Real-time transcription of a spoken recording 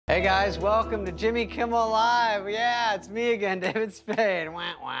Hey guys, welcome to Jimmy Kimmel Live. Yeah, it's me again, David Spade.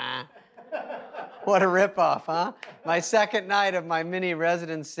 Wah, wah. What a ripoff, huh? My second night of my mini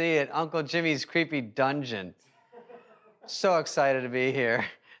residency at Uncle Jimmy's creepy dungeon. So excited to be here.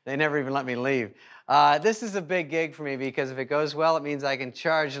 They never even let me leave. This is a big gig for me because if it goes well, it means I can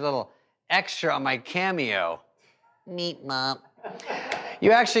charge a little extra on my cameo. Meet mom.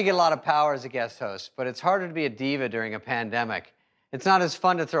 You actually get a lot of power as a guest host, but it's harder to be a diva during a pandemic. It's not as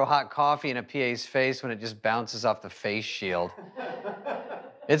fun to throw hot coffee in a PA's face when it just bounces off the face shield.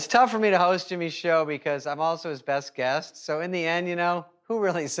 It's tough for me to host Jimmy's show because I'm also his best guest. So in the end, you know, who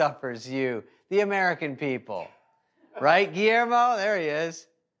really suffers? You, the American people. Right, Guillermo? There he is.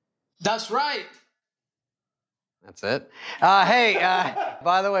 That's right. That's it. Hey,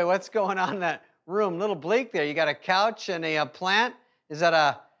 by the way, what's going on in that room? A little bleak there. You got a couch and a plant? Is that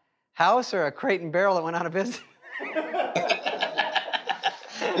a house or a crate and barrel that went out of business?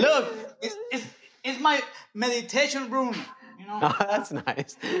 Look, it's my meditation room, you know. Oh, that's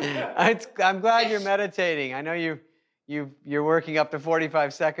nice. I'm glad you're meditating. I know you're working up to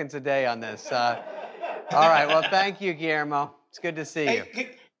 45 seconds a day on this. All right, well, thank you, Guillermo. It's good to see you.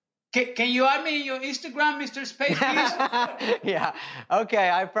 Can you add me in your Instagram, Mr. Spade, please? Yeah,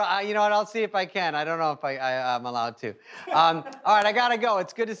 okay. You know what, I'll see if I can. I don't know if I'm allowed to. All right, I gotta go.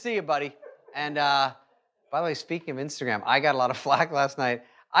 It's good to see you, buddy. And by the way, speaking of Instagram, I got a lot of flack last night.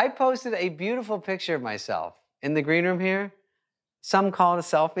 I posted a beautiful picture of myself in the green room here. Some call it a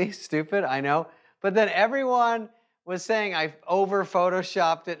selfie, stupid, I know. But then everyone was saying I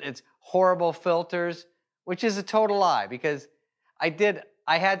over-photoshopped it and it's horrible filters, which is a total lie because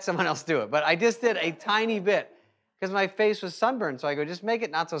I had someone else do it, but I just did a tiny bit because my face was sunburned. So I go, just make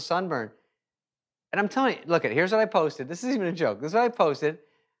it not so sunburned. And I'm telling you, look, here's what I posted. This isn't even a joke. This is what I posted.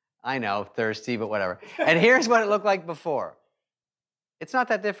 I know, thirsty, but whatever. And here's what it looked like before. It's not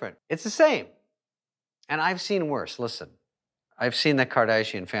that different. It's the same. And I've seen worse. Listen, I've seen the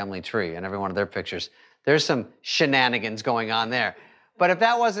Kardashian family tree and every one of their pictures. There's some shenanigans going on there. But if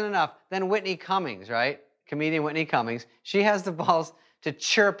that wasn't enough, then Whitney Cummings, right? Comedian Whitney Cummings, she has the balls to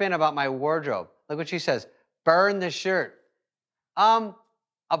chirp in about my wardrobe. Look what she says, burn the shirt. A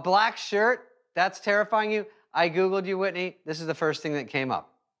black shirt, that's terrifying you? I Googled you, Whitney. This is the first thing that came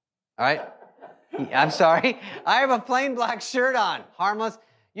up. All right? I'm sorry. I have a plain black shirt on. Harmless.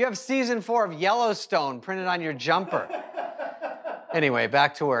 You have season 4 of Yellowstone printed on your jumper. Anyway,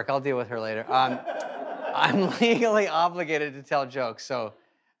 back to work. I'll deal with her later. I'm legally obligated to tell jokes, so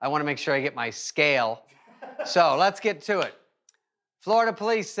I want to make sure I get my scale. So let's get to it. Florida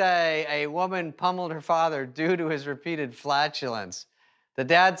police say a woman pummeled her father due to his repeated flatulence. The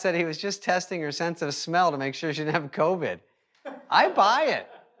dad said he was just testing her sense of smell to make sure she didn't have COVID. I buy it.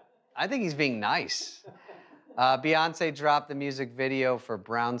 I think he's being nice. Beyonce dropped the music video for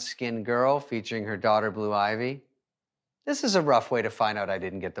Brown Skin Girl featuring her daughter Blue Ivy. This is a rough way to find out I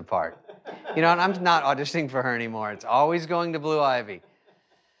didn't get the part. You know, and I'm not auditioning for her anymore. It's always going to Blue Ivy.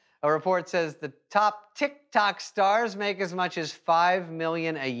 A report says the top TikTok stars make as much as $5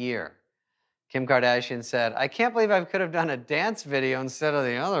 million a year. Kim Kardashian said, I can't believe I could have done a dance video instead of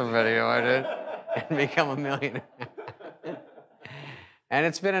the other video I did and become a millionaire. And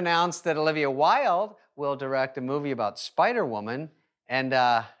it's been announced that Olivia Wilde will direct a movie about Spider-Woman. And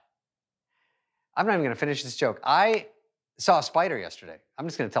I'm not even going to finish this joke. I saw a spider yesterday. I'm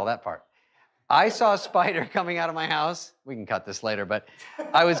just going to tell that part. I saw a spider coming out of my house. We can cut this later, but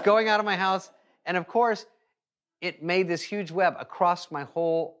I was going out of my house, and of course, it made this huge web across my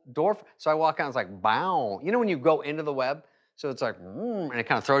whole door. So I walk out, and it's like, bow. You know when you go into the web? So it's like, and it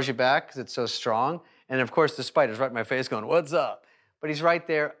kind of throws you back because it's so strong. And of course, the spider's right in my face going, what's up? But he's right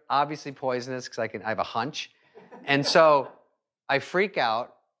there, obviously poisonous because I have a hunch. And so I freak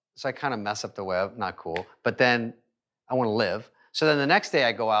out. So I kind of mess up the web, not cool. But then I want to live. So then the next day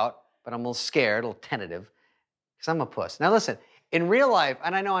I go out, but I'm a little scared, a little tentative, because I'm a puss. Now listen, in real life,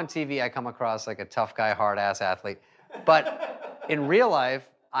 and I know on TV I come across like a tough guy, hard-ass athlete, but in real life,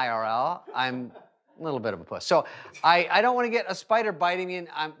 IRL, I'm a little bit of a puss. So I don't want to get a spider biting me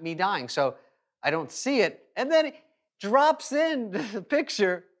and me dying, so I don't see it. And then it drops in the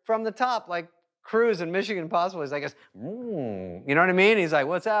picture from the top, like Cruise in Mission Impossible. He's like, you know what I mean? He's like,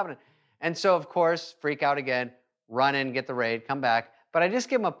 what's happening? And so, of course, freak out again, run in, get the raid, come back. But I just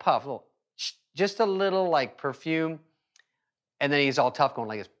give him a puff, just a little like perfume. And then he's all tough going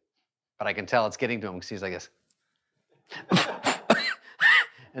like this. But I can tell it's getting to him because he's like this.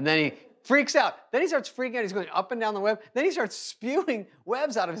 And then he freaks out. Then he starts freaking out. He's going up and down the web. Then he starts spewing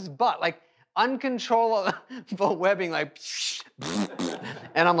webs out of his butt, like uncontrollable webbing, like.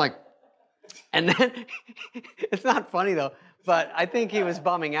 And I'm like, and then, it's not funny though, But I think he was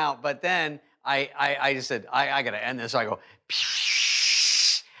bumming out. But then I just said, I got to end this. So I go,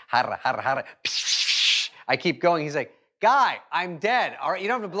 harra, harra, harra. I keep going. He's like, guy, I'm dead. All right, you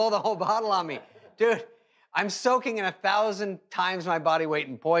don't have to blow the whole bottle on me. Dude, I'm soaking in 1,000 times my body weight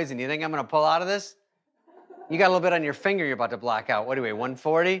in poison. You think I'm going to pull out of this? You got a little bit on your finger you're about to black out. What do we,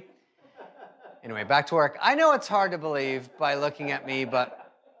 140? Anyway, back to work. I know it's hard to believe by looking at me,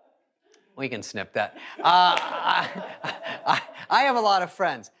 but we can snip that. I have a lot of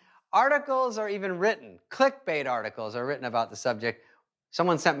friends. Articles are even written. Clickbait articles are written about the subject.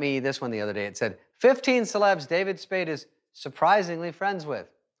 Someone sent me this one the other day. It said, 15 celebs David Spade is surprisingly friends with.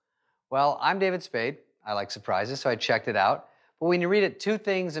 Well, I'm David Spade. I like surprises, so I checked it out. But when you read it, two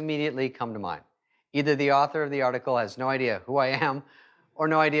things immediately come to mind. Either the author of the article has no idea who I am, or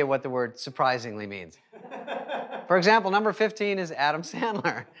no idea what the word surprisingly means. For example, number 15 is Adam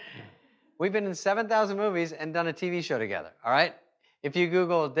Sandler. We've been in 7,000 movies and done a TV show together, all right? If you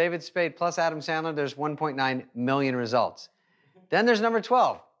Google David Spade plus Adam Sandler, there's 1.9 million results. Then there's number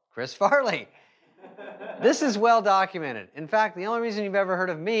 12, Chris Farley. This is well documented. In fact, the only reason you've ever heard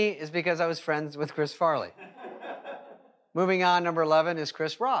of me is because I was friends with Chris Farley. Moving on, number 11 is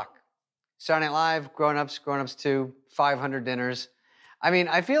Chris Rock. Saturday Night Live, Grown Ups 2, 500 dinners. I mean,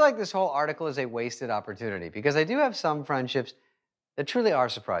 I feel like this whole article is a wasted opportunity because I do have some friendships that truly are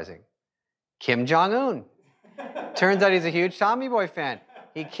surprising. Kim Jong-un. Turns out he's a huge Tommy Boy fan.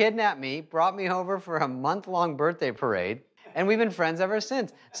 He kidnapped me, brought me over for a month-long birthday parade, and we've been friends ever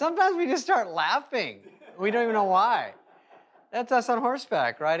since. Sometimes we just start laughing. We don't even know why. That's us on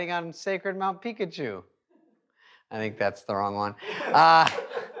horseback, riding on sacred Mount Pikachu. I think that's the wrong one.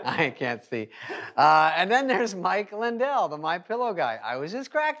 I can't see. And then there's Mike Lindell, the My Pillow guy. I was his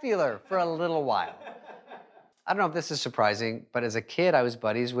crack dealer for a little while. I don't know if this is surprising, but as a kid, I was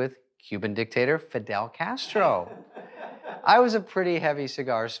buddies with Cuban dictator Fidel Castro. I was a pretty heavy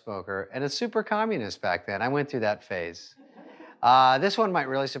cigar smoker and a super communist back then. I went through that phase. This one might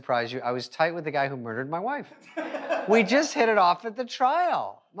really surprise you. I was tight with the guy who murdered my wife. We just hit it off at the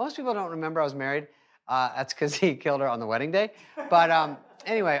trial. Most people don't remember I was married. That's because he killed her on the wedding day. But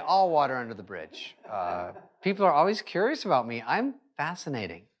anyway, all water under the bridge. People are always curious about me. I'm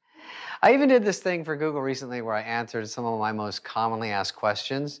fascinating. I even did this thing for Google recently where I answered some of my most commonly asked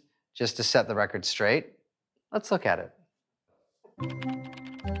questions just to set the record straight. Let's look at it.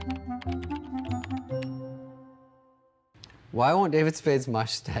 Why won't David Spade's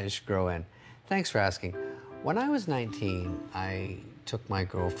mustache grow in? Thanks for asking. When I was 19, I took my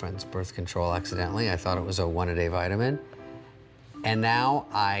girlfriend's birth control accidentally. I thought it was a one-a-day vitamin. And now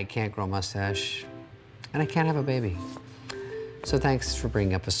I can't grow a mustache, and I can't have a baby. So thanks for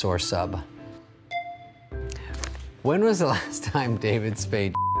bringing up a sore sub. When was the last time David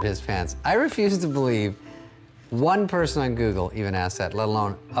Spade his pants? I refuse to believe one person on Google even asked that, let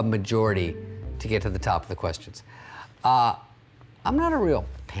alone a majority to get to the top of the questions. I'm not a real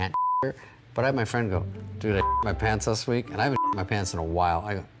pant but I had my friend go, dude, I my pants last week, and I haven't my pants in a while.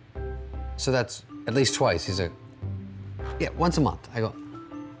 I go, so that's at least twice. He's like, yeah, once a month. I go,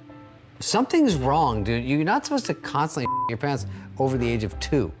 something's wrong, dude. You're not supposed to constantly your pants over the age of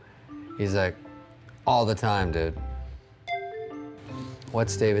 2. He's like, all the time, dude.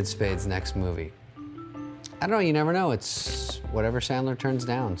 What's David Spade's next movie? I don't know, you never know. It's whatever Sandler turns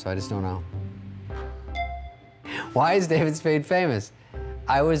down, so I just don't know. Why is David Spade famous?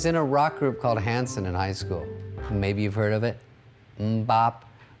 I was in a rock group called Hanson in high school. Maybe you've heard of it. Bop,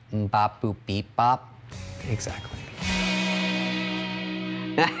 bop, boop, beep, bop. Exactly.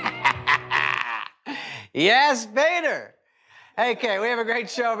 Yes, Bader. Hey, Kay, we have a great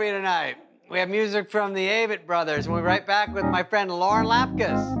show for you tonight. We have music from the Avett Brothers, and we'll be right back with my friend Lauren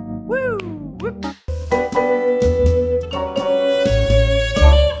Lapkus.